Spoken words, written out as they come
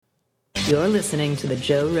You're listening to the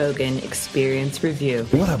Joe Rogan Experience Review.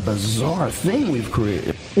 What a bizarre thing we've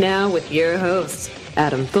created. Now with your hosts,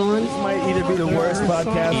 Adam Thorne. This might either be the worst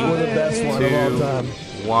podcast or the best one of all time.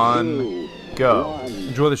 1, go.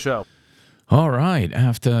 Enjoy the show. All right,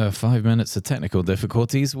 after 5 minutes of technical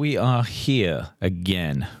difficulties, we are here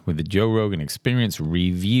again with the Joe Rogan Experience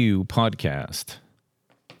Review podcast.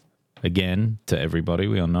 Again, to everybody,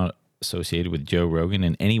 we are not associated with Joe Rogan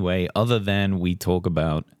in any way other than we talk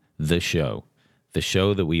about the show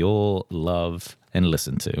that we all love and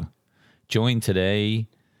listen to. Joined today,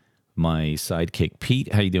 my sidekick,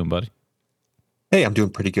 Pete. How you doing, buddy? Hey, I'm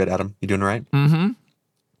doing pretty good, Adam. You doing all right? Mm-hmm.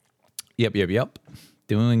 Yep.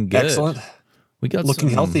 Doing good. Excellent. We got looking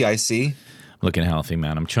healthy, I see. Looking healthy,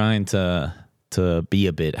 man. I'm trying to be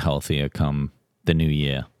a bit healthier come the new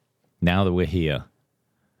year. Now that we're here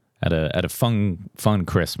at a fun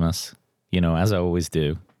Christmas, as I always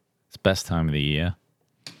do. It's the best time of the year.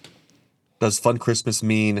 Does fun Christmas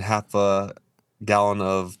mean half a gallon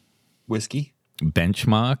of whiskey?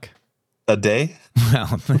 Benchmark? A day?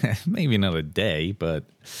 Well, maybe not a day, but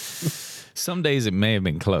some days it may have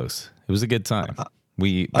been close. It was a good time.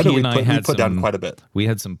 We put down quite a bit. We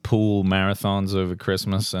had some pool marathons over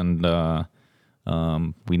Christmas, and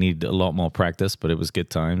we needed a lot more practice, but it was good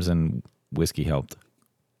times, and whiskey helped.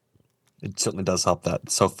 It certainly does help that.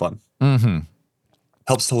 It's so fun. Mm-hmm.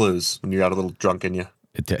 Helps to lose when you got a little drunk in you.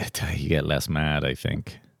 You get less mad, I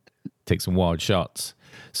think. Take some wild shots.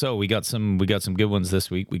 So we got some good ones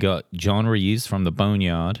this week. We got John Reeves from the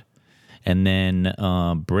Boneyard, and then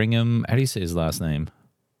Brigham. How do you say his last name?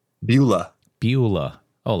 Beulah.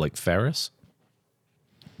 Oh, like Ferris?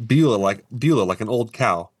 Beulah, like an old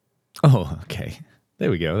cow. Oh, okay.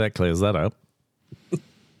 There we go. That clears that up.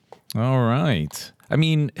 All right. I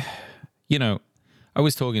mean, I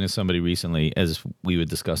was talking to somebody recently, as we were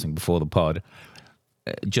discussing before the pod,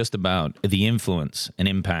 just about the influence and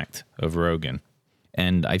impact of Rogan.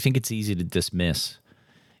 And I think it's easy to dismiss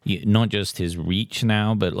not just his reach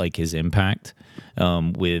now, but like his impact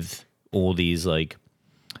with all these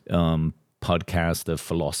podcasts of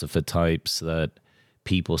philosopher types that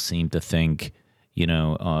people seem to think,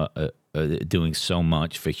 are doing so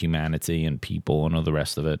much for humanity and people and all the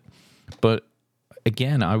rest of it. But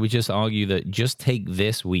again, I would just argue that just take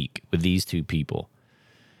this week with these two people.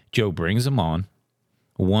 Joe brings them on.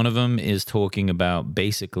 One of them is talking about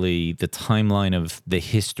basically the timeline of the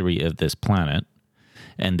history of this planet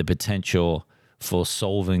and the potential for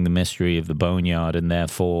solving the mystery of the Boneyard and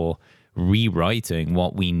therefore rewriting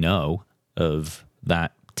what we know of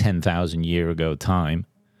that 10,000 year ago time.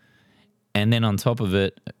 And then on top of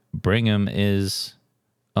it, Brigham is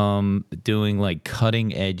doing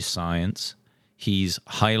cutting edge science. He's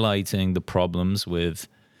highlighting the problems with,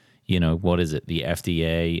 the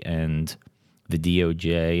FDA and the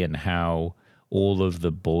DOJ and how all of the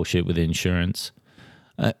bullshit with insurance.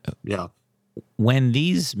 Yeah. When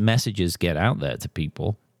these messages get out there to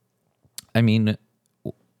people, I mean,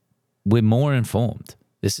 we're more informed.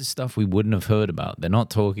 This is stuff we wouldn't have heard about. They're not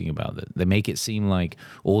talking about it. They make it seem like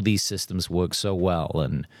all these systems work so well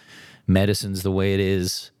and medicine's the way it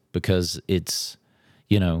is because it's,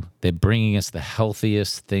 they're bringing us the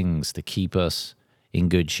healthiest things to keep us in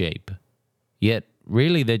good shape. Yet,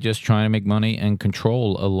 really, they're just trying to make money and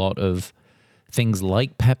control a lot of things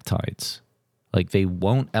like peptides. Like, they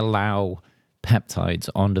won't allow peptides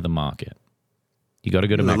onto the market. You got to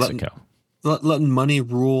go to Mexico. Letting money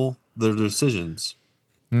rule their decisions.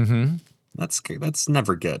 Mm-hmm. That's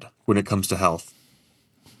never good when it comes to health.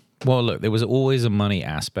 Well, look, there was always a money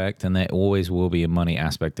aspect, and there always will be a money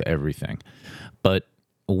aspect to everything. But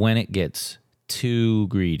when it gets too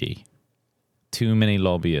greedy, too many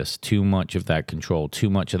lobbyists, too much of that control, too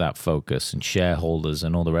much of that focus, and shareholders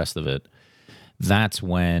and all the rest of it, that's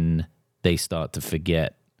when they start to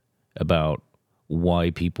forget about why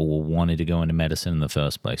people wanted to go into medicine in the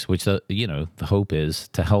first place, which, the hope is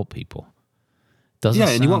to help people. Doesn't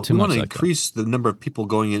and you want to like increase the number of people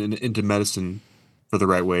going into medicine for the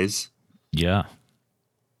right ways. Yeah.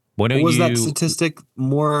 What was that statistic?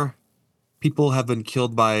 More people have been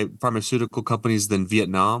killed by pharmaceutical companies than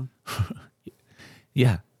Vietnam?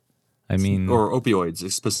 Yeah. I mean... Or opioids,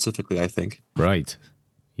 specifically, I think. Right.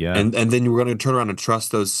 Yeah. And then we're going to turn around and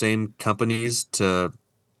trust those same companies to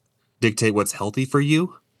dictate what's healthy for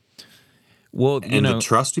you? Well, the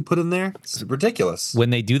trust we put in there, it's ridiculous.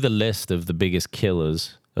 When they do the list of the biggest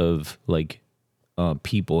killers of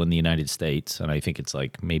people in the United States, and I think it's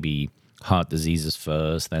maybe heart diseases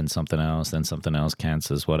first, then something else,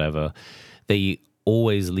 cancers, whatever. They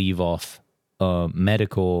always leave off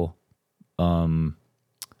medical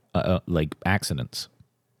accidents.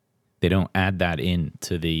 They don't add that in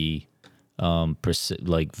to the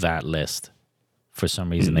like that list. For some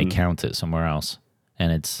reason, they count it somewhere else,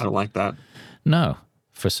 and it's I don't like that. no.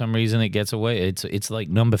 For some reason, it gets away. It's like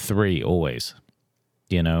number 3 always,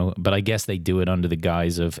 you know. But I guess they do it under the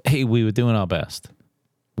guise of, "Hey, we were doing our best.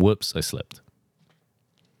 Whoops, I slipped."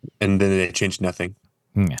 And then they changed nothing.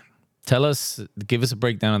 Yeah. Give us a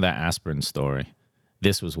breakdown of that aspirin story.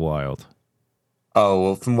 This was wild. Oh,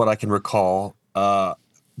 well, from what I can recall,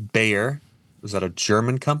 Bayer, was that a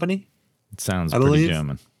German company? It sounds I pretty believe.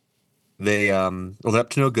 German. They well, they're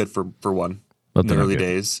up to no good for one. Up In to the no early good.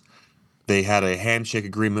 days, they had a handshake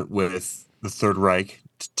agreement with the Third Reich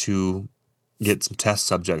to get some test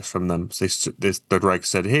subjects from them. So this Third Reich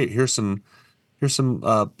said, "Hey, here's some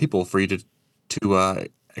people for you to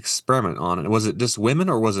experiment on." And was it just women,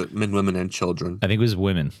 or was it men, women, and children? I think it was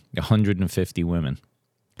women, 150 women.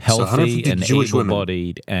 So Healthy 150 and Jewish women.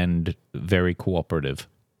 able-bodied and very cooperative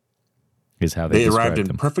is how They they arrived described in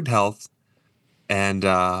them. perfect health, and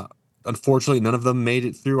unfortunately, none of them made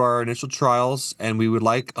it through our initial trials. And we would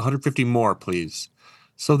like 150 more, please.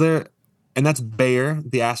 So there, and that's Bayer,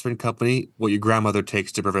 the aspirin company. What your grandmother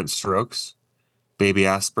takes to prevent strokes, baby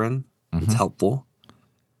aspirin. It's helpful,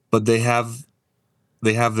 but they have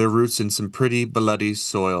their roots in some pretty bloody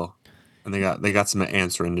soil, and they got some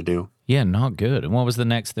answering to do. Yeah, not good. And what was the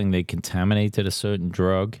next thing? They contaminated a certain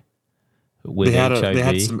drug with HIV. They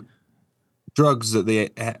had some drugs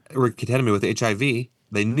that were contaminated with HIV.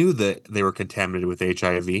 They knew that they were contaminated with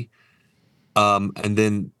HIV. And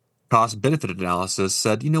then cost benefit analysis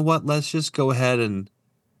said, you know what, let's just go ahead and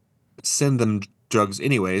send them drugs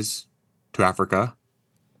anyways to Africa,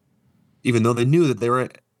 even though they knew that they were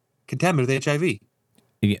contaminated with HIV.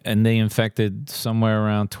 And they infected somewhere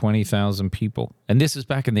around 20,000 people. And this is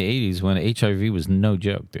back in the 80s when HIV was no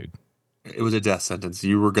joke, dude. It was a death sentence.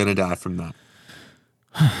 You were going to die from that.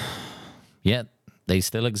 Yet they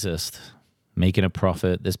still exist, making a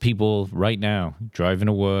profit. There's people right now driving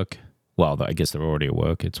to work. Well, I guess they're already at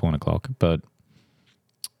work. It's 1 o'clock, but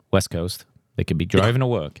West Coast, they could be driving to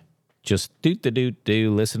work. Just do,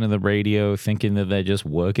 listen to the radio, thinking that they're just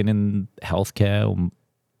working in healthcare or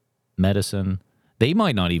medicine. They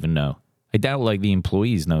might not even know. I doubt like the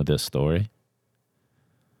employees know this story.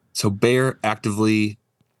 So Bayer actively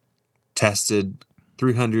tested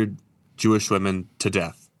 300 Jewish women to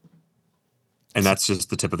death. And that's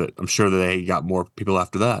just the tip of it. I'm sure that they got more people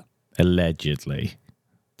after that. Allegedly.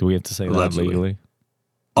 Do we have to say Allegedly. that legally?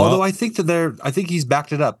 Although Well, I think he's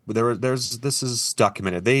backed it up. This is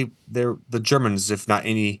documented. They're the Germans, if not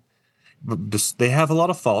any, they have a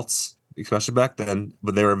lot of faults, especially back then,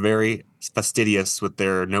 but they were very fastidious with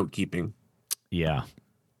their note keeping yeah.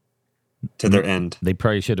 to their end. They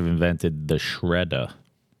probably should have invented the shredder.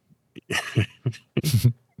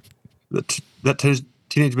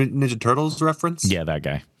 Teenage Mutant Ninja Turtles reference? Yeah, that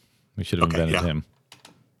guy. We should have invented him.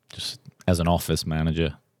 Just as an office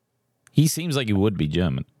manager. He seems like he would be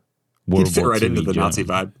German. He'd fit right II into the German. Nazi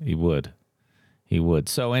vibe. He would. He would.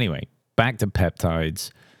 So anyway, back to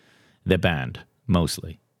peptides. They're banned,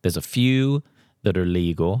 mostly. There's a few that are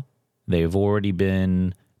legal. They've already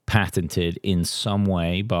been patented in some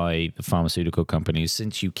way by the pharmaceutical companies.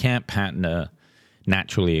 Since you can't patent a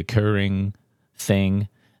naturally occurring thing,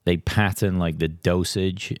 they patent like the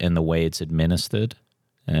dosage and the way it's administered.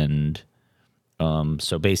 And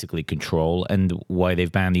so basically control. And why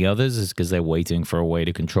they've banned the others is because they're waiting for a way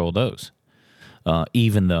to control those.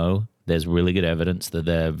 Even though there's really good evidence that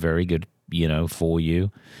they're very good, for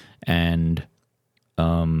you. And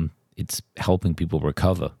it's helping people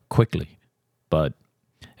recover quickly. But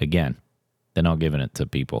again, they're not giving it to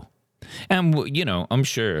people. And, I'm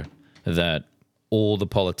sure that all the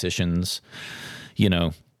politicians,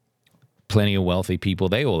 plenty of wealthy people,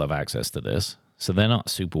 they all have access to this. So they're not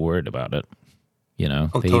super worried about it. They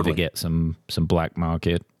totally. either get some black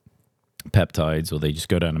market peptides or they just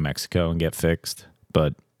go down to Mexico and get fixed.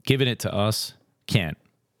 But giving it to us, can't.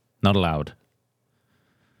 Not allowed.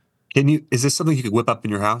 Is this something you could whip up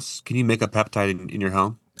in your house? Can you make a peptide in your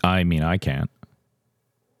home? I mean, I can't.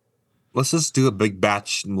 Let's just do a big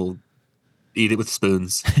batch and we'll eat it with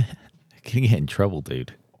spoons. I can get in trouble,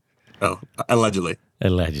 dude. Oh, allegedly.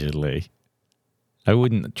 Allegedly. I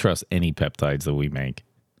wouldn't trust any peptides that we make.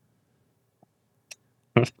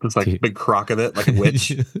 It's like a big crock of it, like a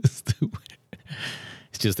witch. It's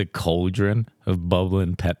just a cauldron of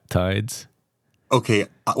bubbling peptides. Okay,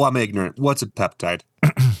 well, I'm ignorant. What's a peptide?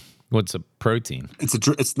 What's a protein?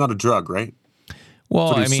 It's not a drug, right?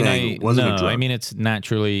 Well, I mean, I mean it's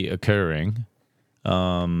naturally occurring.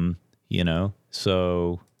 So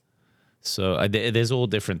there's all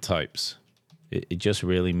different types. It just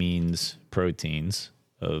really means proteins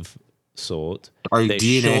of sort. Our They're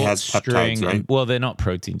DNA has short peptides, string, right? well, they're not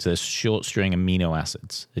proteins. They're short string amino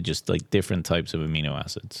acids. They're just like different types of amino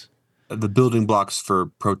acids. The building blocks for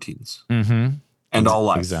proteins Mm-hmm. and all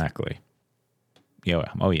life. Exactly. Yeah.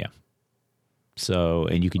 Oh, yeah. So,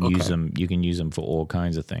 and you can use them. You can use them for all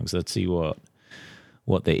kinds of things. Let's see what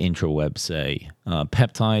the intrawebs say.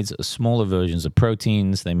 Peptides are smaller versions of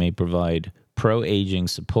proteins. They may provide pro-aging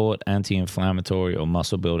support, anti-inflammatory, or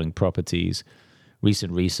muscle-building properties.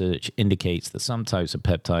 Recent research indicates that some types of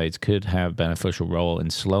peptides could have beneficial role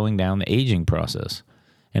in slowing down the aging process,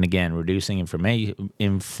 and again, reducing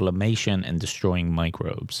inflammation and destroying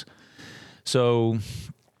microbes. So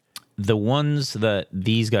the ones that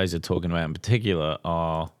these guys are talking about in particular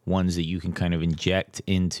are ones that you can kind of inject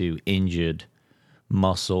into injured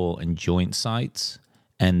muscle and joint sites,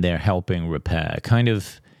 and they're helping repair, kind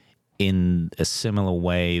of in a similar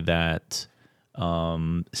way that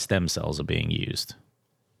stem cells are being used.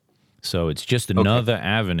 So it's just another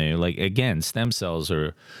avenue. Like, again, stem cells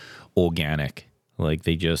are organic. Like,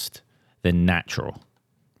 they're natural,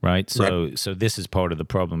 right? So this is part of the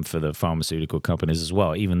problem for the pharmaceutical companies as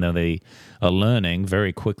well. Even though they are learning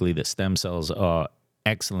very quickly that stem cells are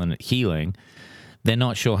excellent at healing, they're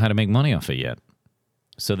not sure how to make money off it yet.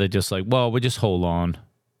 So they're just like, well, we'll just hold on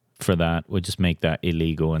for that. We'll just make that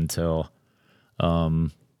illegal until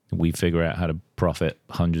we figure out how to profit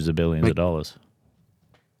hundreds of billions of dollars.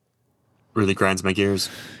 Really grinds my gears.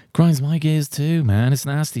 Grinds my gears too, man. It's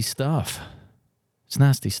nasty stuff. It's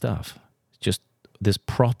nasty stuff. Just this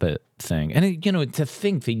profit thing. And, to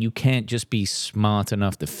think that you can't just be smart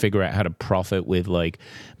enough to figure out how to profit with, like,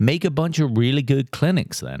 make a bunch of really good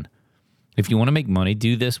clinics then. If you want to make money,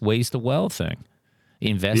 do this waste of wealth thing.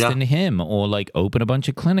 Invest in him, or like open a bunch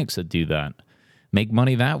of clinics that do that. Make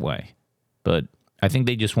money that way. But I think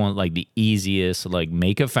they just want like the easiest, like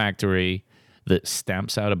make a factory that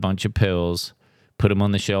stamps out a bunch of pills, put them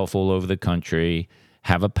on the shelf all over the country,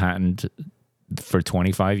 have a patent for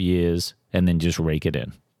 25 years, and then just rake it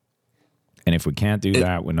in. And if we can't do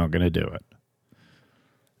that, we're not going to do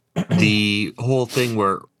it. The whole thing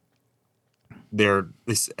where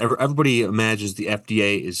everybody imagines the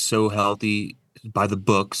FDA is so healthy by the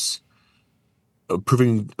books,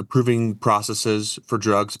 approving processes for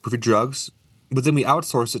drugs, approving drugs, but then we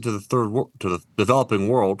outsource it to the developing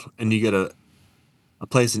world, and you get a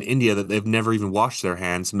place in India that they've never even washed their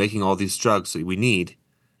hands making all these drugs that we need,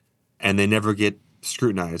 and they never get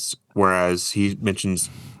scrutinized. Whereas he mentions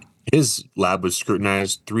his lab was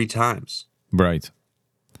scrutinized 3 times, right?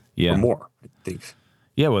 Yeah, or more, I think.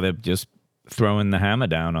 Yeah, well, they're just throwing the hammer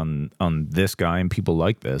down on this guy and people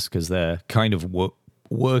like this because they're kind of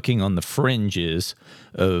working on the fringes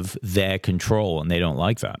of their control, and they don't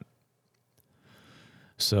like that.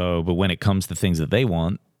 So, but when it comes to things that they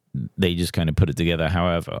want, they just kind of put it together.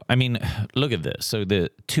 However, I mean, look at this. So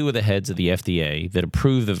the 2 of the heads of the FDA that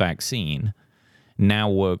approved the vaccine now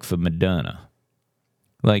work for Moderna.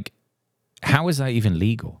 Like, how is that even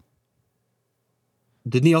legal?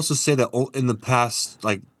 Didn't he also say that in the past,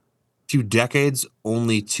 like, few decades,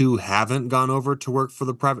 only 2 haven't gone over to work for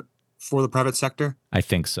the private sector? I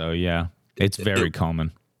think so. Yeah, it's very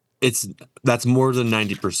common. That's more than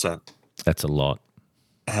 90%. That's a lot.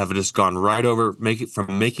 Have just gone right over,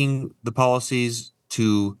 from making the policies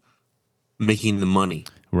to making the money.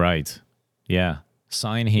 Right. Yeah.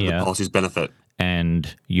 Sign here. The policies benefit.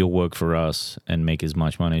 And you'll work for us and make as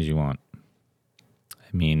much money as you want.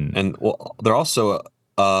 I mean... And they're also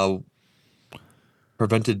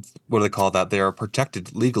prevented, what do they call that? They are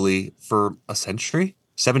protected legally for a century?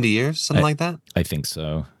 70 years? Something like that? I think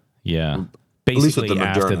so. Yeah. Basically, Basically,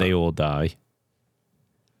 after they all die.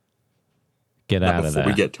 Get out of there.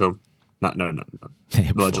 Before we get to them. No.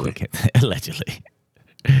 Allegedly. Allegedly.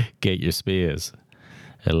 Get your spears.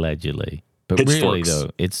 Allegedly. But really, though,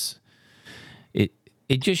 it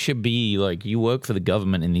just should be like you work for the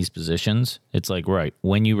government in these positions. It's like, right,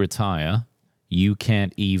 when you retire, you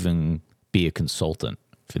can't even be a consultant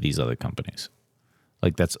for these other companies.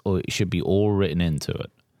 Like, it should be all written into it.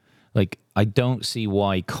 Like, I don't see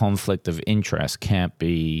why conflict of interest can't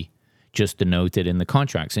be just denoted in the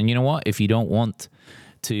contracts. And you know what? If you don't want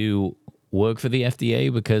to work for the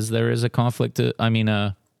FDA because there is a conflict, like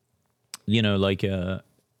a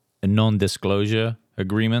non-disclosure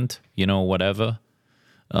agreement, whatever,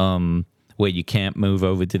 where you can't move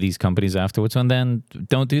over to these companies afterwards, and then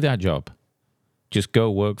don't do that job. Just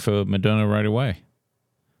go work for Moderna right away.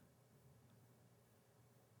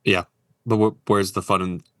 Yeah. But where's the fun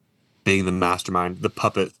in being the mastermind, the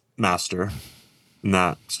puppet master in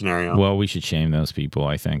that scenario? Well, we should shame those people,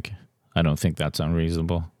 I think. I don't think that's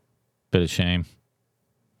unreasonable. Bit of shame.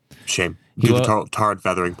 Shame. He Do the wa- tar and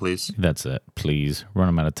feathering, please. That's it. Please run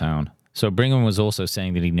him out of town. So Brigham was also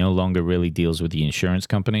saying that he no longer really deals with the insurance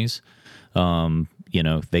companies.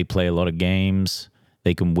 They play a lot of games.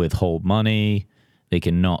 They can withhold money. They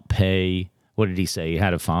can not pay. What did he say? He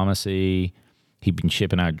had a pharmacy. He'd been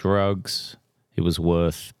shipping out drugs. It was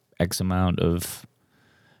worth X amount of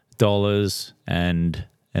dollars, and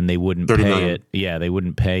they wouldn't 30 pay million. it. Yeah, they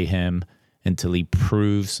wouldn't pay him until he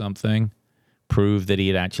proved something, proved that he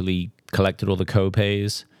had actually collected all the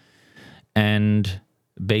copays, and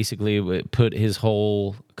basically it put his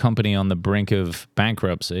whole company on the brink of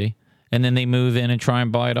bankruptcy. And then they move in and try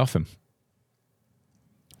and buy it off him.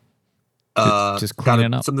 Just clean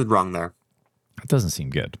it up. Something wrong there. It doesn't seem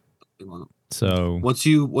good. So Once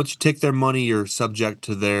you take their money, you're subject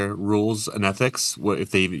to their rules and ethics. What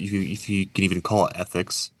if you can even call it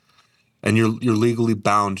ethics, and you're legally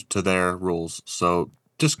bound to their rules. So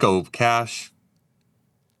just go cash.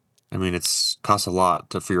 I mean, it's costs a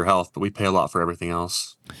lot for your health, but we pay a lot for everything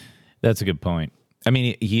else. that's a good point. I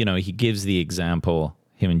mean, he gives the example.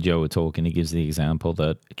 Him and Joe were talking. He gives the example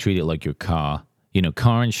that treat it like your car.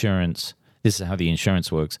 Car insurance. This is how the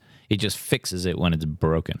insurance works. It just fixes it when it's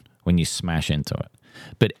broken, when you smash into it.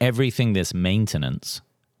 But everything that's maintenance,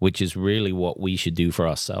 which is really what we should do for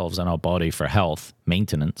ourselves and our body for health,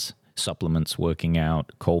 maintenance, supplements, working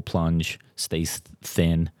out, cold plunge, stay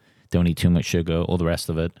thin, don't eat too much sugar, all the rest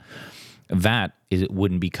of it, it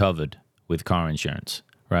wouldn't be covered with car insurance,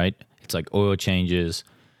 right? It's like oil changes,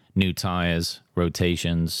 new tires,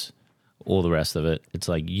 rotations, all the rest of it. It's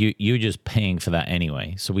like you're just paying for that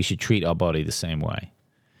anyway. So we should treat our body the same way.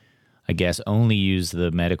 I guess only use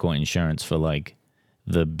the medical insurance for like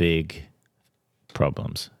the big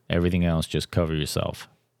problems. Everything else, just cover yourself.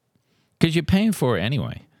 Because you're paying for it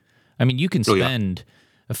anyway. I mean, you can spend,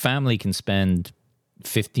 a family can spend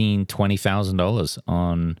 $15,000, $20,000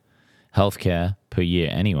 on healthcare per year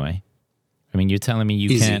anyway. I mean, you're telling me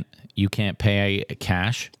you can't pay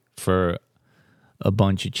cash for a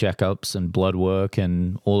bunch of checkups and blood work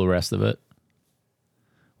and all the rest of it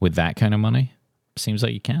with that kind of money? Seems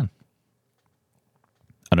like you can.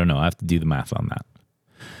 I don't know. I have to do the math on that.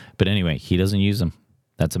 But anyway, he doesn't use them.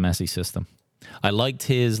 That's a messy system. I liked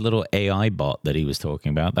his little AI bot that he was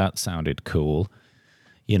talking about. That sounded cool.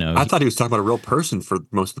 I thought he was talking about a real person for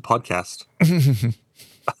most of the podcast.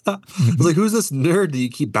 I was like, who's this nerd that you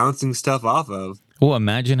keep bouncing stuff off of? Well,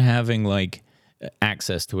 imagine having like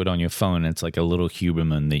access to it on your phone. It's like a little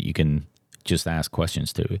Huberman that you can just ask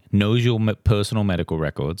questions to. It knows your personal medical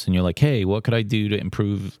records, and you're like, hey, what could I do to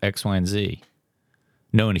improve X, Y, and Z?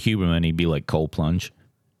 Knowing Huberman, he'd be like cold plunge.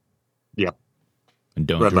 Yep. And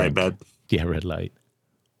don't red drink. light bed. Yeah, red light.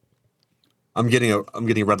 I'm getting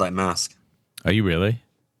a red light mask. Are you really?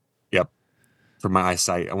 Yep. For my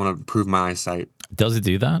eyesight. I want to improve my eyesight. Does it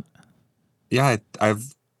do that? Yeah,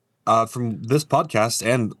 I've from this podcast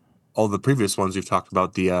and all the previous ones we've talked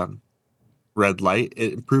about the red light.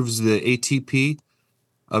 It improves the ATP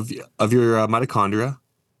of your mitochondria,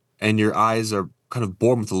 and your eyes are kind of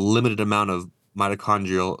born with a limited amount of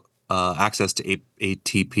mitochondrial access to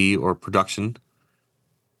ATP or production.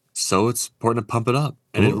 So it's important to pump it up,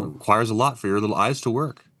 and it requires a lot for your little eyes to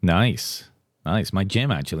work. Nice. My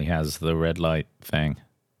gym actually has the red light thing.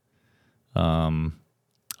 I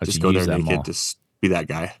Just should go there use that naked, more. just be that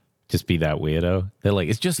guy. Just be that weirdo. They're like,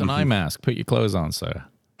 it's just an eye mask. Put your clothes on, sir.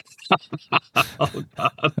 Oh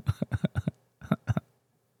God!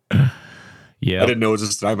 Yeah. I didn't know it was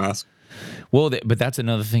just an eye mask. Well, but that's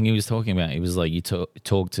another thing he was talking about. He was like, you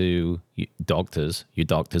talk to your doctors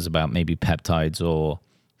about maybe peptides or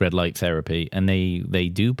red light therapy, and they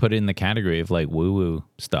do put it in the category of like woo-woo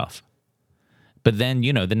stuff. But then,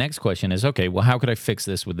 the next question is, okay, well, how could I fix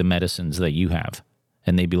this with the medicines that you have?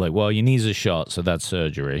 And they'd be like, well, your knees are shot, so that's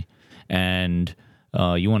surgery. And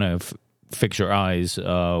you want to fix your eyes,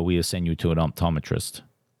 we'll send you to an optometrist.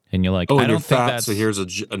 And you're like, Oh, I and don't you're think fat, that's... so here's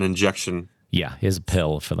an injection. Yeah, here's a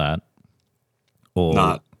pill for that. Or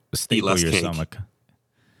Not staple eat less your cake. stomach.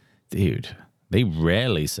 Dude, they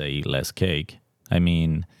rarely say eat less cake. I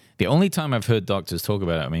mean, the only time I've heard doctors talk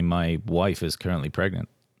about it, I mean, my wife is currently pregnant.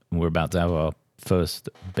 We're about to have our first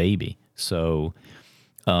baby. So,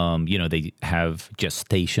 they have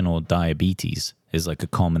gestational diabetes is like a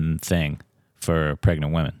common thing for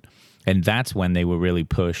pregnant women. And that's when they will really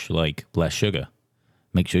push like less sugar.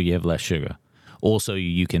 Make sure you have less sugar. Also,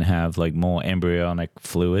 you can have like more embryonic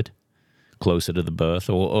fluid closer to the birth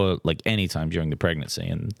or like anytime during the pregnancy.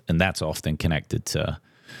 And that's often connected to,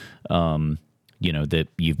 that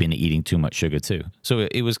you've been eating too much sugar too. So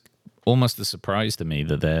it was almost a surprise to me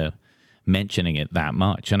that they're mentioning it that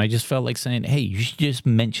much. And I just felt like saying, hey, you should just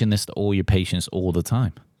mention this to all your patients all the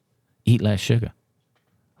time. eat less sugar.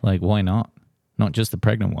 Like, why not? Not just the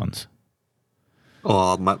pregnant ones.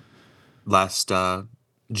 Oh, my last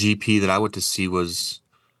GP that I went to see was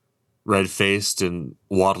red-faced and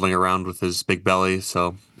waddling around with his big belly.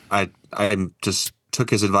 So I just took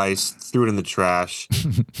his advice, threw it in the trash,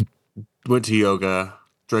 went to yoga,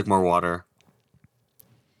 drank more water.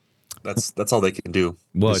 That's all they can do.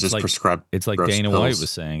 Well, is just prescribe. it's like gross Dana pills. White was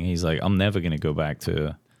saying. He's like, I'm never going to go back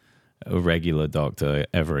to a regular doctor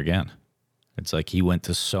ever again. It's like he went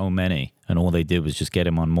to so many, and all they did was just get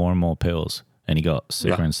him on more and more pills, and he got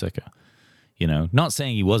sicker and sicker. You know, not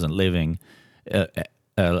saying he wasn't living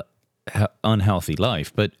a unhealthy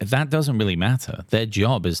life, but that doesn't really matter. Their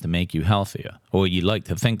job is to make you healthier, or you like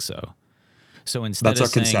to think so. So instead That's of our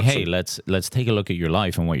saying, conception. hey, let's take a look at your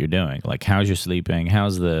life and what you're doing. Like, how's your sleeping?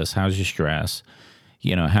 How's this? How's your stress?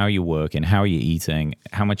 You know, how are you working? How are you eating?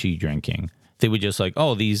 How much are you drinking? They were just like,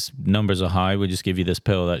 oh, these numbers are high. We'll just give you this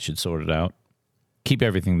pill. That should sort it out. Keep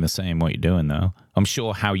everything the same what you're doing, though. I'm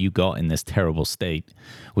sure how you got in this terrible state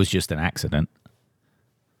was just an accident.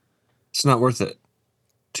 It's not worth it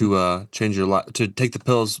to change your life, to take the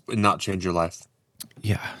pills and not change your life.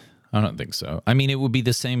 Yeah, I don't think so. I mean, it would be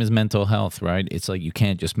the same as mental health, right? It's like you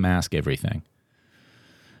can't just mask everything.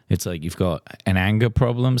 It's like you've got an anger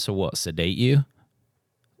problem, so what, sedate you?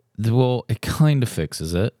 Well, it kind of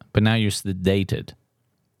fixes it, but now you're sedated.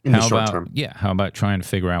 In the short term. Yeah, how about trying to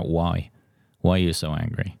figure out why you're so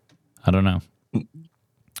angry? I don't know.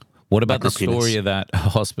 What about the Micropenis. story of that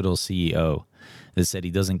hospital CEO that said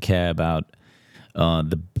he doesn't care about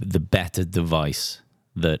the better device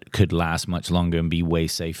that could last much longer and be way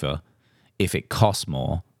safer if it costs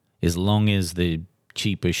more, as long as the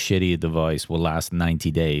cheaper, shittier device will last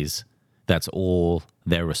 90 days. That's all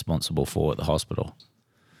they're responsible for at the hospital.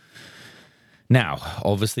 Now,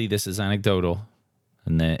 obviously, this is anecdotal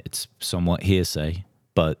and it's somewhat hearsay,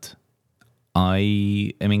 but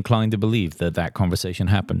I am inclined to believe that that conversation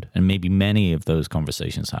happened, and maybe many of those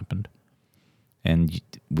conversations happened. And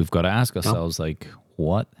we've got to ask ourselves, like,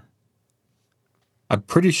 what? I'm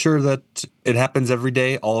pretty sure that it happens every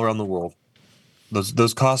day all around the world.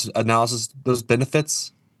 Those cost analysis, those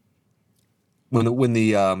benefits, when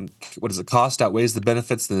the what is it, cost outweighs the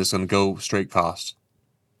benefits, then it's going to go straight cost.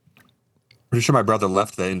 Pretty sure my brother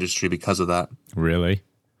left the industry because of that. Really?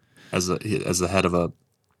 As the head of the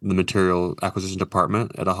material acquisition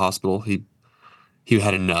department at a hospital, he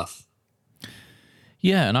had enough.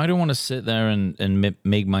 Yeah, and I don't want to sit there and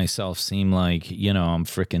make myself seem like, you know, I'm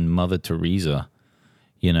freaking Mother Teresa,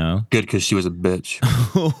 you know? Good, because she was a bitch.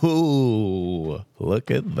 Oh,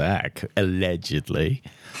 look at that, allegedly.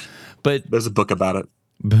 But There's a book about it.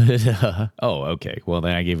 oh, okay. Well,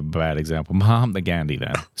 then I gave a bad example. Mahatma Gandhi,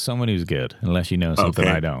 then. Someone who's good, unless you know something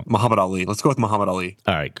I don't. Muhammad Ali. Let's go with Muhammad Ali.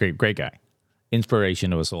 All right, great guy.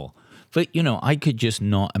 Inspiration to us all. But, you know, I could just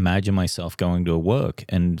not imagine myself going to work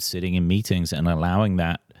and sitting in meetings and allowing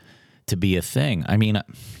that to be a thing. I mean,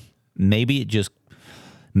 maybe it just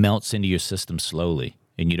melts into your system slowly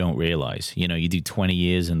and you don't realize. You know, you do 20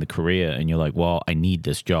 years in the career and you're like, well, I need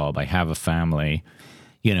this job. I have a family.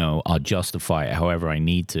 You know, I'll justify it however I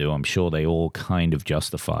need to. I'm sure they all kind of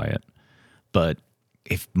justify it. But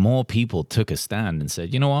if more people took a stand and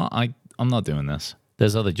said, you know what, I'm not doing this.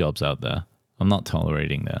 There's other jobs out there. I'm not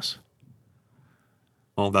tolerating this.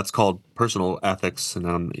 Well, that's called personal ethics,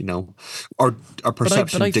 and you know, our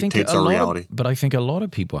perception But I think dictates our reality. But I think a lot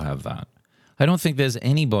of people have that. I don't think there's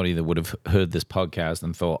anybody that would have heard this podcast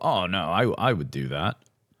and thought, oh, no, I would do that.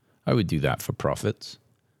 I would do that for profits.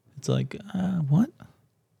 It's like, what?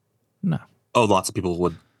 No. Oh, lots of people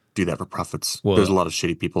would do that for profits. Well, there's a lot of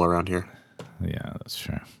shitty people around here. Yeah, that's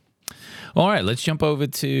true. All right, let's jump over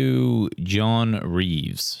to John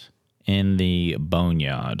Reeves in the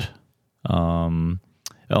Boneyard.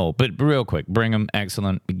 But real quick, bring him,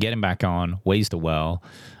 excellent. Get him back on, ways to well.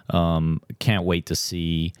 Can't wait to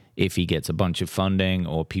see if he gets a bunch of funding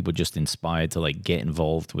or people just inspired to like get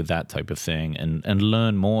involved with that type of thing and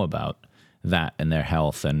learn more about that and their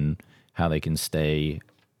health and how they can stay,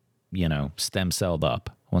 you know, stem celled up.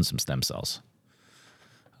 I want some stem cells.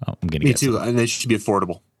 Oh, I'm gonna Me get too, some. and they should be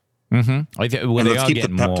affordable. Mm-hmm. And They let's are keep the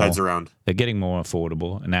getting peptides more. around. They're getting more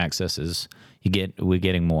affordable, and access is we're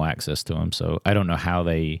getting more access to them. So I don't know how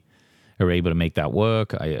they are able to make that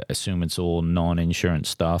work. I assume it's all non-insurance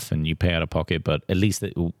stuff, and you pay out of pocket. But at least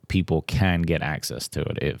that people can get access to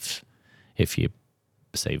it if you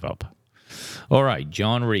save up. All right,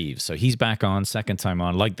 John Reeves. So he's back on, second time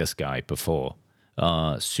on, like this guy before.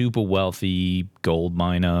 Super wealthy gold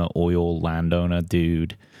miner, oil landowner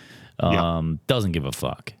dude. Doesn't give a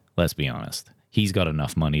fuck. Let's be honest. He's got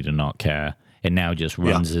enough money to not care, and now just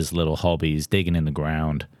runs his little hobbies, digging in the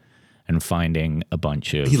ground and finding a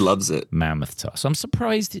bunch of He loves it. mammoth tusks. I'm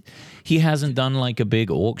surprised he hasn't done like a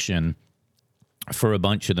big auction for a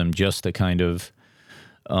bunch of them just to kind of,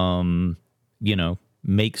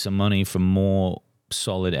 make some money from more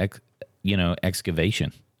solid,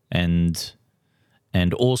 excavation. And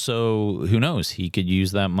also, who knows, he could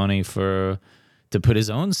use that money to put his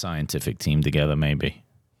own scientific team together, maybe.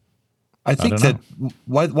 I think don't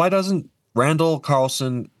that why doesn't Randall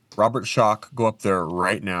Carlson, Robert Schock go up there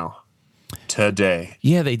right now, today?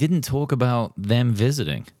 Yeah, they didn't talk about them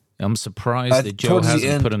visiting. I'm surprised that Joe Towards the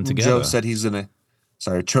hasn't end, put them together. Joe said he's gonna.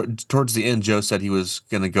 Sorry, towards the end, Joe said he was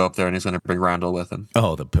gonna go up there and he's gonna bring Randall with him.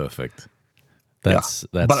 Oh, the perfect. That's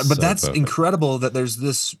but so that's perfect. incredible that there's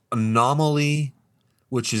this anomaly,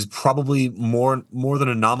 which is probably more than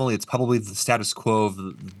anomaly. It's probably the status quo of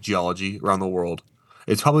the geology around the world.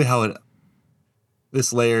 It's probably how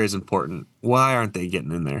this layer is important. Why aren't they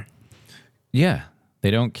getting in there? Yeah, they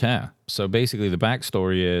don't care. So basically, the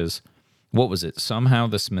backstory is, what was it? Somehow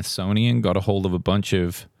the Smithsonian got a hold of a bunch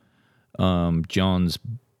of John's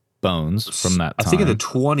bones from that time. I think in the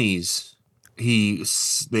 20s,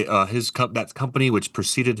 that company which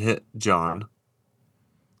preceded John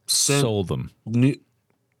sold them.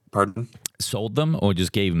 Pardon? Sold them or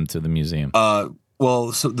just gave them to the museum?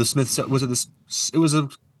 Well, so the Smith was it this? It was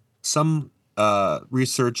some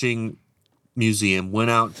researching museum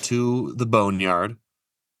went out to the boneyard.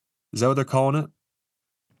 Is that what they're calling it?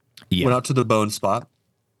 Yeah. Went out to the bone spot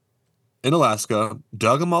in Alaska,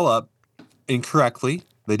 dug them all up incorrectly.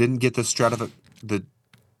 They didn't get the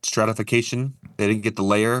stratification. They didn't get the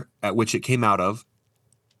layer at which it came out of.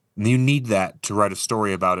 And you need that to write a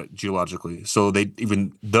story about it geologically. So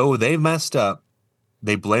even though they messed up,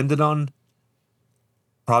 they blamed it on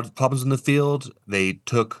problems in the field. They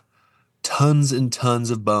took tons and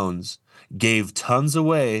tons of bones, gave tons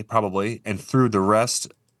away probably, and threw the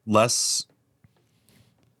rest, less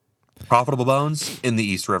profitable bones, in the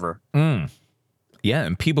East River. Yeah,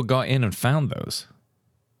 and people got in and found those.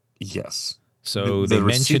 Yes. So the they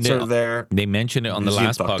mentioned receipts it. are there. They mentioned it on the Museum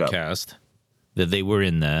last fucked up. podcast that they were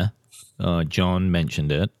in there. John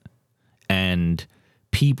mentioned it, and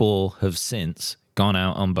people have since gone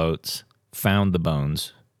out on boats, found the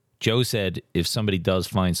bones. Joe said if somebody does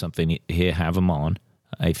find something here, have them on.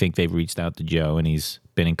 I think they've reached out to Joe, and he's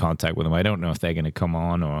been in contact with them. I don't know if they're going to come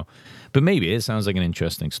on, but maybe. It sounds like an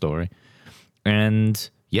interesting story. And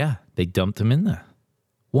yeah, they dumped him in there.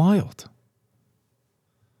 Wild.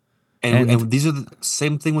 And these are the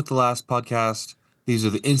same thing with the last podcast. These are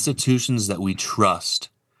the institutions that we trust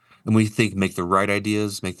and we think make the right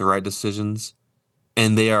ideas, make the right decisions.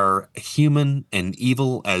 And they are human and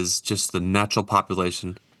evil as just the natural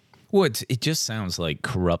population. Well, it just sounds like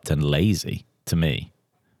corrupt and lazy to me,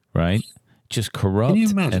 right? Just corrupt Can you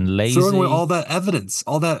imagine and lazy. throwing away all that evidence,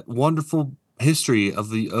 all that wonderful history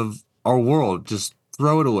of our world? Just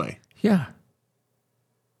throw it away. Yeah.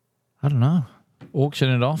 I don't know. Auction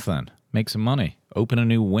it off then. Make some money. Open a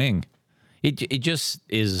new wing. It just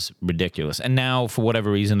is ridiculous. And now, for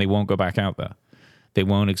whatever reason, they won't go back out there. They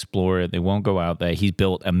won't explore it. They won't go out there. He's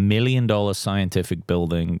built $1 million scientific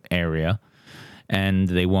building area, and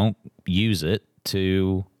they won't use it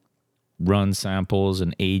to run samples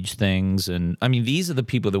and age things. And I mean, these are the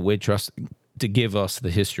people that we're trusting to give us the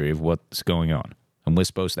history of what's going on. And we're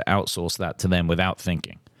supposed to outsource that to them without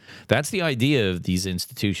thinking. That's the idea of these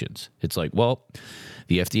institutions. It's like, well,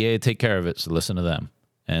 the FDA will take care of it, so listen to them.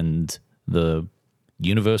 And the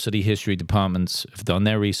university history departments have done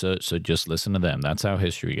their research, so just listen to them. That's how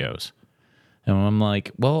history goes. And I'm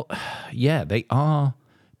like, well, yeah, they are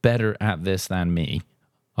better at this than me.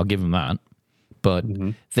 I'll give them that. But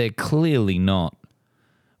they're clearly not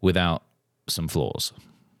without some flaws.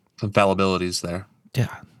 Some fallibilities there.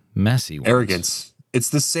 Yeah, messy ones. Arrogance. It's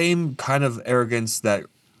the same kind of arrogance that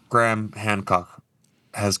Graham Hancock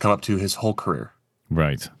has come up to his whole career.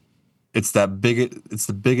 Right. It's the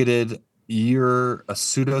bigoted, you're a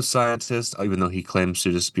pseudoscientist, even though he claims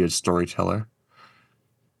to just be a storyteller.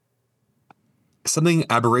 Something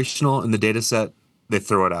aberrational in the data set, they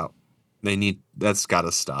throw it out. That's got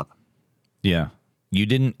to stop. Yeah. You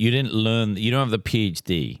didn't learn, you don't have the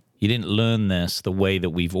PhD. You didn't learn this the way that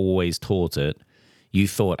we've always taught it. You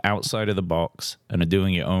thought outside of the box and are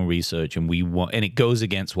doing your own research, and it goes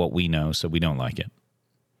against what we know, so we don't like it.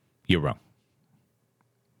 You're wrong.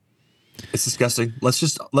 It's disgusting. Let's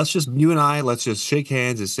just you and I, let's just shake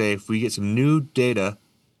hands and say if we get some new data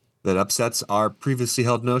that upsets our previously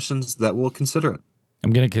held notions, that we'll consider it.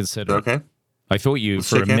 I'm going to consider Okay? it. I thought you Let's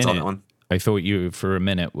for a shake hands on minute. that one. I thought you for a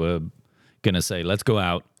minute were going to say, let's go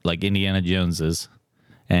out like Indiana Jones is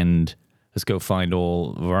and let's go find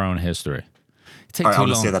all of our own history. Take All right, too I'm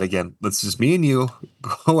gonna long. say that again. Let's just me and you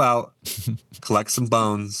go out, collect some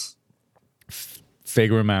bones.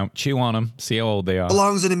 Figure them out, chew on them, see how old they are.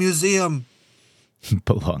 Belongs in a museum.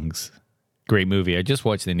 Belongs. Great movie. I just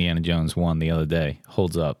watched Indiana Jones 1 the other day.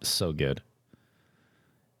 Holds up. So good.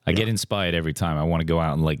 I get inspired every time. I want to go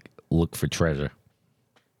out and like look for treasure.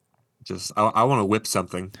 I want to whip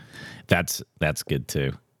something. That's good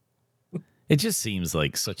too. It just seems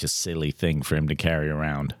like such a silly thing for him to carry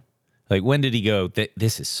around. Like, when did he go,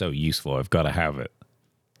 this is so useful, I've got to have it?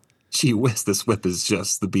 Gee whiz, this whip is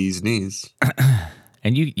just the bee's knees.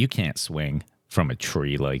 And you can't swing from a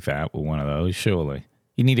tree like that with one of those, surely.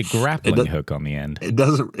 You need a grappling hook on the end.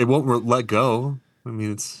 It won't let go. I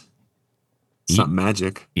mean, it's not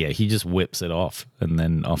magic. Yeah, he just whips it off, and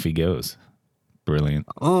then off he goes. Brilliant.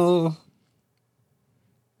 Oh,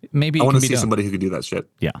 Maybe I it want can to be see done. somebody who can do that shit.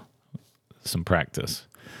 Yeah, some practice.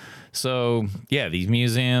 So, yeah, these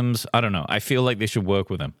museums, I don't know. I feel like they should work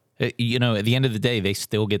with them. You know, at the end of the day, they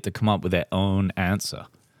still get to come up with their own answer.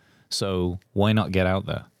 So why not get out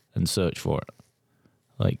there and search for it?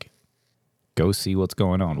 Like, go see what's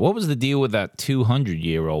going on. What was the deal with that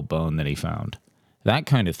 200-year-old bone that he found? That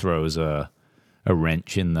kind of throws a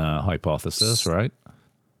wrench in the hypothesis, right?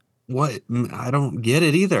 What? I don't get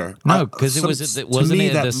it either. No, because wasn't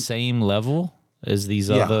it at the same level as these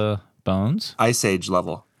Yeah. other bones? Ice Age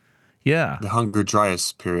level, Yeah, the Hunger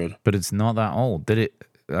Dryas period. but it's not that old. Did it?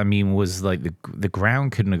 I mean, was like the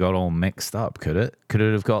ground couldn't have got all mixed up, could it? Could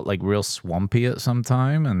it have got like real swampy at some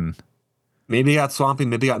time? And Maybe it got swampy.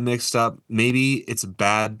 Maybe it got mixed up. Maybe it's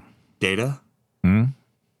bad data. It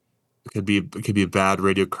could be a bad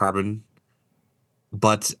radiocarbon.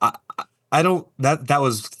 But I don't. That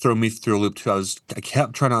was throwing me through a loop too. I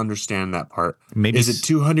kept trying to understand that part. maybe Is it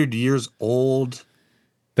 200 years old?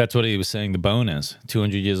 that's what he was saying. The bone is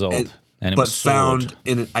 200 years old, and it but was soared. found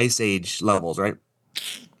in an Ice Age levels, right?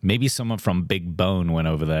 Maybe someone from Big Bone went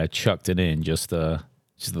over there, chucked it in just to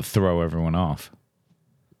throw everyone off.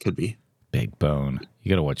 Could be. Big Bone. You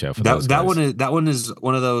got to watch out for those That guys. one is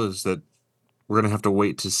one of those that we're gonna have to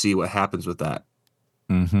wait to see what happens with that.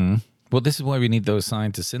 Well, this is why we need those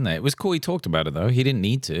scientists in there. It was cool he talked about it, though. He didn't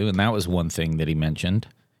need to, and that was one thing that he mentioned.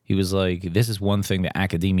 He was like, this is one thing that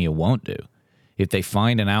academia won't do. If they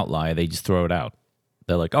find an outlier, they just throw it out.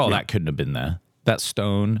 They're like, oh, that couldn't have been there. That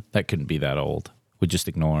stone, that couldn't be that old. We just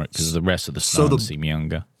ignore it because the rest of the stones seem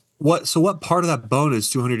younger. What part of that bone is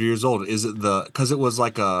 200 years old? Is it because it was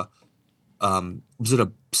like was it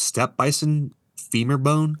a steppe bison femur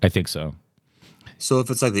bone? I think so. So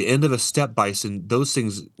if it's like the end of a steppe bison, those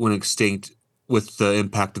things went extinct with the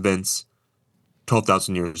impact events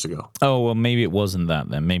 12,000 years ago. Oh, well, maybe it wasn't that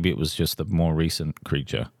then. Maybe it was just the more recent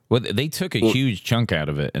creature. Well, they took a huge chunk out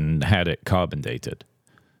of it and had it carbon dated.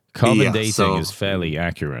 Carbon dating is fairly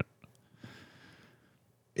accurate.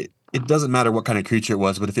 It doesn't matter what kind of creature it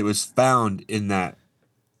was, but if it was found in that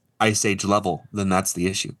Ice Age level, then that's the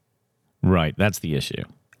issue. Right, that's the issue.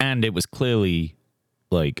 And it was clearly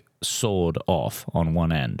like sawed off on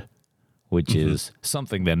one end, which is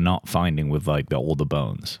something they're not finding with like all the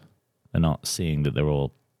bones. They're not seeing that they're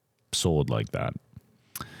all sawed like that.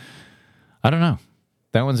 I don't know.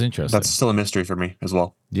 That one's interesting. That's still a mystery for me as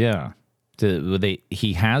well. Yeah.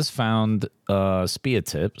 He has found spear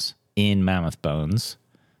tips in mammoth bones,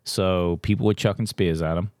 so people were chucking spears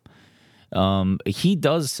at him. He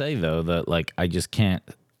does say, though, that like I just can't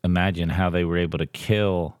imagine how they were able to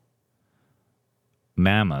kill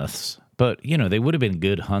mammoths, but you know they would have been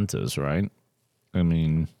good hunters, right? I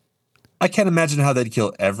mean, I can't imagine how they'd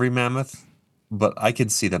kill every mammoth, but I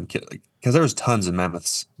could see them kill because there was tons of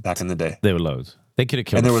mammoths back in the day, there were loads. They could have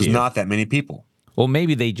killed, and there a was few. not that many people. Or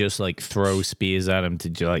maybe they just like throw spears at him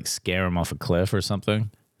to like scare him off a cliff or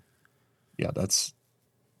something. Yeah, that's.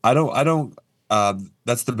 I don't.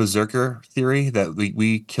 That's the berserker theory that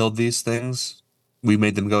we killed these things. We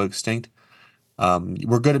made them go extinct.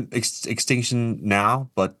 We're good at extinction now,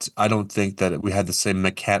 but I don't think that we had the same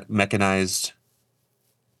mechanized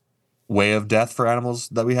way of death for animals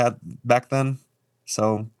that we had back then.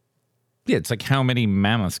 So Yeah, it's like how many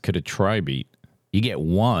mammoths could a tribe eat? You get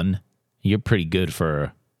one, you're pretty good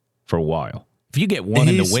for a while. If you get one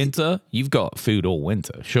in the winter, you've got food all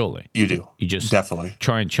winter, surely. you do. You just Definitely.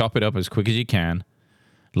 try and chop it up as quick as you can,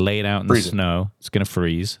 lay it out in Freeze the it. snow. It's going to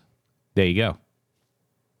freeze. There you go.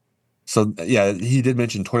 So yeah, he did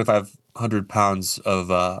mention 2,500 pounds of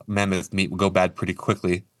mammoth meat will go bad pretty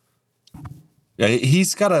quickly. Yeah,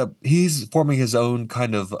 he's forming his own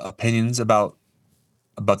kind of opinions about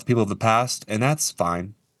the people of the past, and that's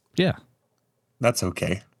fine. Yeah. That's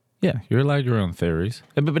okay. Yeah, you're allowed your own theories.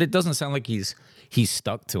 But it doesn't sound like he's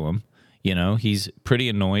stuck to them. You know, he's pretty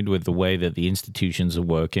annoyed with the way that the institutions are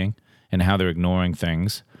working and how they're ignoring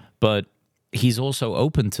things. But he's also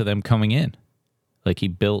open to them coming in. Like he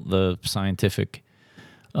built the scientific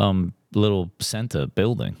little center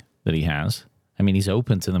building that he has. I mean, he's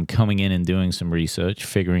open to them coming in and doing some research,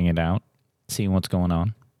 figuring it out, seeing what's going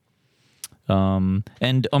on.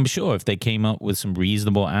 And I'm sure if they came up with some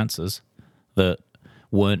reasonable answers that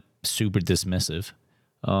weren't super dismissive,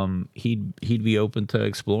 he'd be open to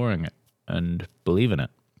exploring it and believing it.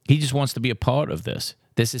 He just wants to be a part of this.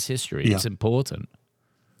 This is history. Yeah. It's important.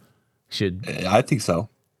 Should I think so.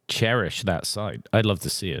 cherish that site. I'd love to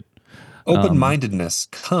see it. Open-mindedness.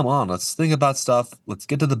 Come on, let's think about stuff. Let's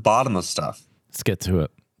get to the bottom of stuff. Let's get to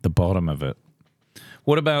it. The bottom of it.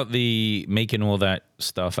 What about the making all that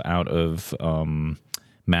stuff out of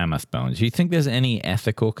mammoth bones? Do you think there's any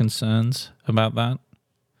ethical concerns about that?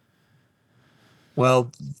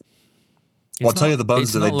 Well, I'll tell you the bones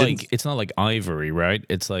it's that not they like didn't. it's not like ivory, right?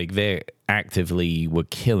 It's like they actively were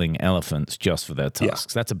killing elephants just for their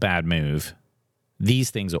tusks. That's a bad move.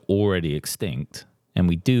 These things are already extinct, and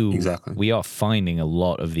we are finding a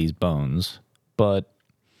lot of these bones, but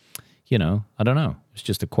I don't know. It's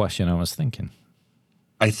just a question I was thinking.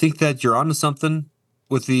 I think that you're onto something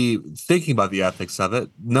with the thinking about the ethics of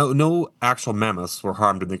it. No actual mammoths were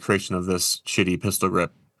harmed in the creation of this shitty pistol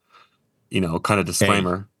grip. Kind of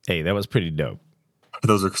disclaimer. Hey, that was pretty dope.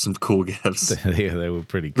 Those are some cool gifts. Yeah, they were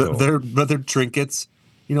pretty cool. They're trinkets.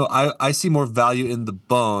 I see more value in the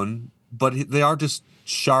bone, but they are just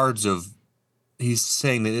shards of. He's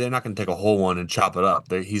saying that they're not going to take a whole one and chop it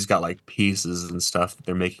up. He's got like pieces and stuff that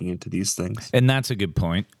they're making into these things. And that's a good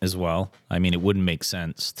point as well. I mean, it wouldn't make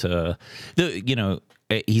sense to,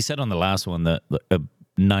 he said on the last one that a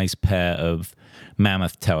nice pair of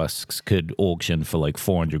mammoth tusks could auction for like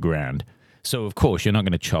 400 grand. So of course you're not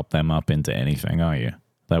going to chop them up into anything, are you?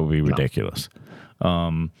 That would be ridiculous.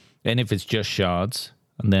 And if it's just shards,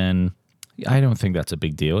 then I don't think that's a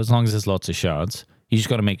big deal. As long as there's lots of shards, you just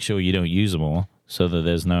got to make sure you don't use them all, so that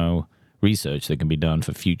there's no research that can be done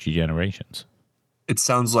for future generations. It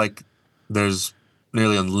sounds like there's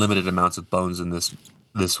nearly unlimited amounts of bones in this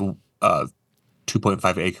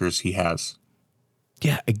 2.5 acres he has.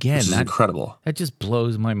 Yeah, again, which is incredible. That just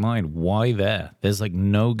blows my mind. Why there? There's like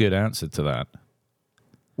no good answer to that.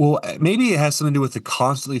 Well, maybe it has something to do with the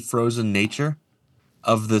constantly frozen nature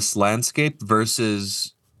of this landscape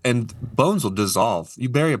versus, and bones will dissolve. You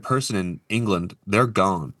bury a person in England, they're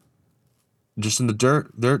gone. Just in the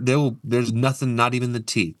dirt, there's nothing, not even the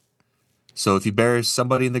teeth. So if you bury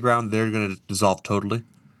somebody in the ground, they're going to dissolve totally.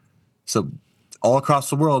 So all across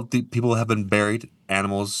the world, people have been buried,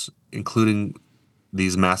 animals, including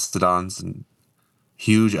these mastodons and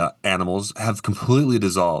huge animals, have completely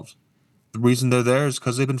dissolved. The reason they're there is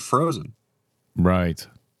because they've been frozen. Right.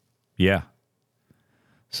 Yeah.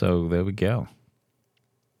 So there we go.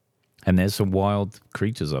 And there's some wild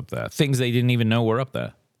creatures up there. Things they didn't even know were up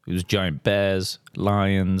there. It was giant bears,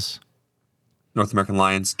 lions. North American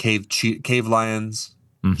lions, cave lions,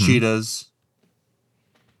 cheetahs,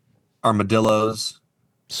 armadillos.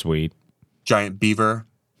 Sweet. Giant beaver.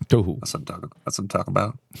 Ooh. That's what I'm talking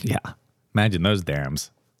about. Yeah. Imagine those dams.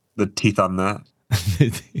 The teeth on that.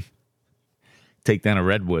 Take down a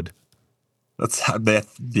redwood. That's how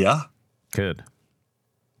yeah. Could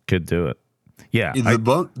do it. Yeah.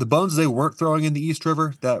 The bones they weren't throwing in the East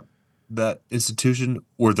River, that institution,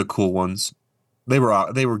 were the cool ones. They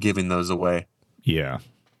were giving those away. Yeah.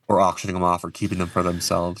 Or auctioning them off or keeping them for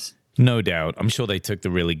themselves. No doubt. I'm sure they took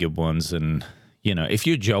the really good ones, and if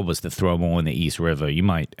your job was to throw them all in the East River,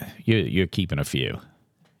 you're keeping a few.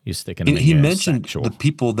 You're sticking them in He your mentioned satchel. the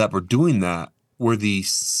people that were doing that were the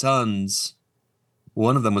sons.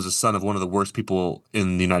 One of them was a son of one of the worst people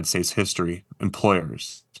in the United States history,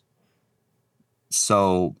 employers.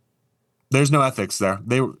 So there's no ethics there.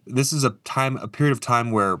 This is a period of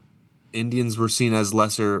time where Indians were seen as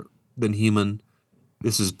lesser than human.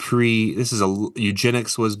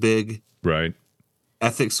 Eugenics was big. Right.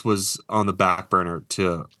 Ethics was on the back burner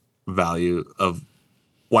to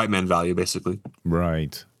white man value, basically.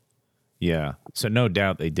 Right. Yeah. So no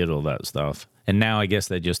doubt they did all that stuff. And now I guess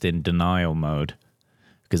they're just in denial mode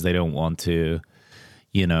because they don't want to,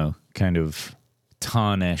 kind of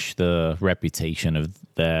tarnish the reputation of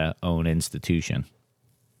their own institution.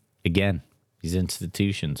 Again, these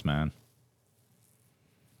institutions, man.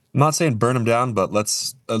 I'm not saying burn them down, but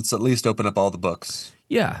let's at least open up all the books.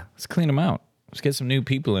 Yeah, let's clean them out. Let's get some new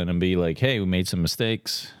people in and be like, hey, we made some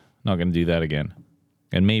mistakes. Not going to do that again.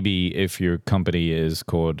 And maybe if your company is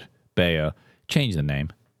called Bayer, change the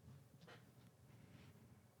name.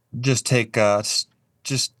 Just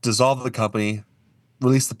dissolve the company,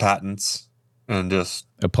 release the patents and just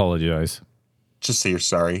Apologize. say you're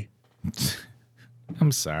sorry.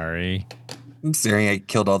 I'm sorry. I'm sorry I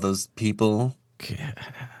killed all those people.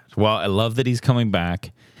 Well, I love that he's coming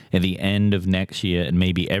back at the end of next year and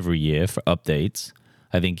maybe every year for updates.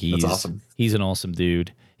 I think he's awesome. He's an awesome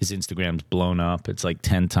dude. His Instagram's blown up. It's like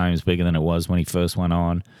 10 times bigger than it was when he first went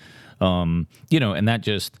on. And that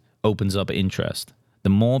just opens up interest. The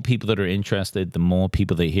more people that are interested, the more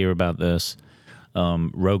people that hear about this,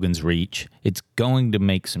 Rogan's reach, it's going to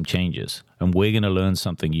make some changes, and we're going to learn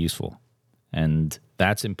something useful. And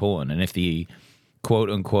that's important. And if the quote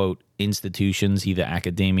unquote institutions, either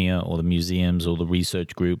academia or the museums or the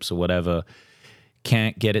research groups or whatever,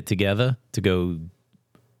 can't get it together to go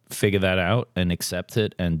figure that out and accept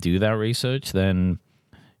it and do that research, then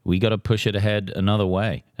we got to push it ahead another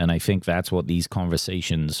way. And I think that's what these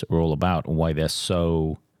conversations are all about and why they're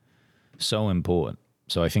so important.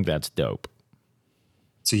 So I think that's dope.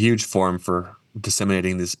 It's a huge forum for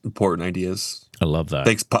disseminating these important ideas. I love that.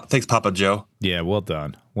 Thanks, Papa Joe. Yeah, well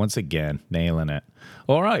done. Once again, nailing it.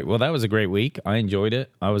 All right. Well, that was a great week. I enjoyed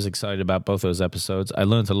it. I was excited about both those episodes. I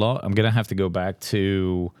learned a lot. I'm going to have to go back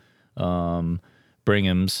to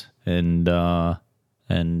Brigham's and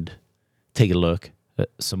take a look at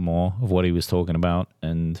some more of what he was talking about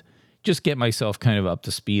and just get myself kind of up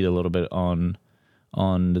to speed a little bit on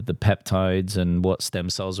the peptides and what stem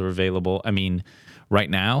cells are available. I mean, right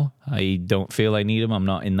now, I don't feel I need them. I'm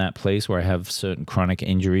not in that place where I have certain chronic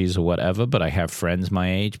injuries or whatever, but I have friends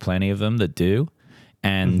my age, plenty of them that do,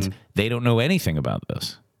 and they don't know anything about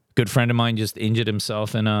this. Good friend of mine just injured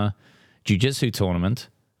himself in a jiu-jitsu tournament.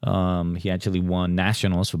 He actually won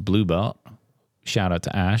nationals for blue belt. Shout out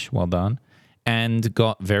to Ash, well done. And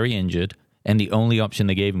got very injured, and the only option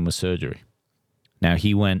they gave him was surgery. Now,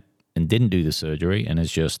 he went and didn't do the surgery and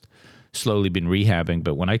has just slowly been rehabbing.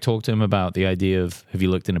 But when I talked to him about the idea of, have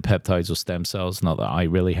you looked into peptides or stem cells? Not that I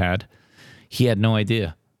really had. He had no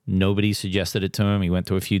idea. Nobody suggested it to him. He went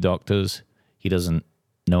to a few doctors. He doesn't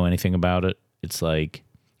know anything about it. It's like,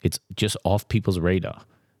 it's just off people's radar.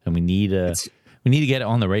 And we need to get it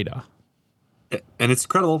on the radar. And it's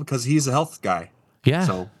incredible because he's a health guy. Yeah.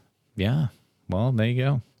 So. Yeah. Well, there you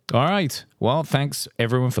go. All right. Well, thanks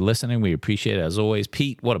everyone for listening. We appreciate it as always.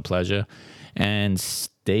 Pete, what a pleasure. And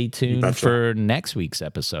stay tuned for next week's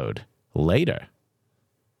episode. Later.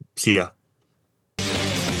 See ya.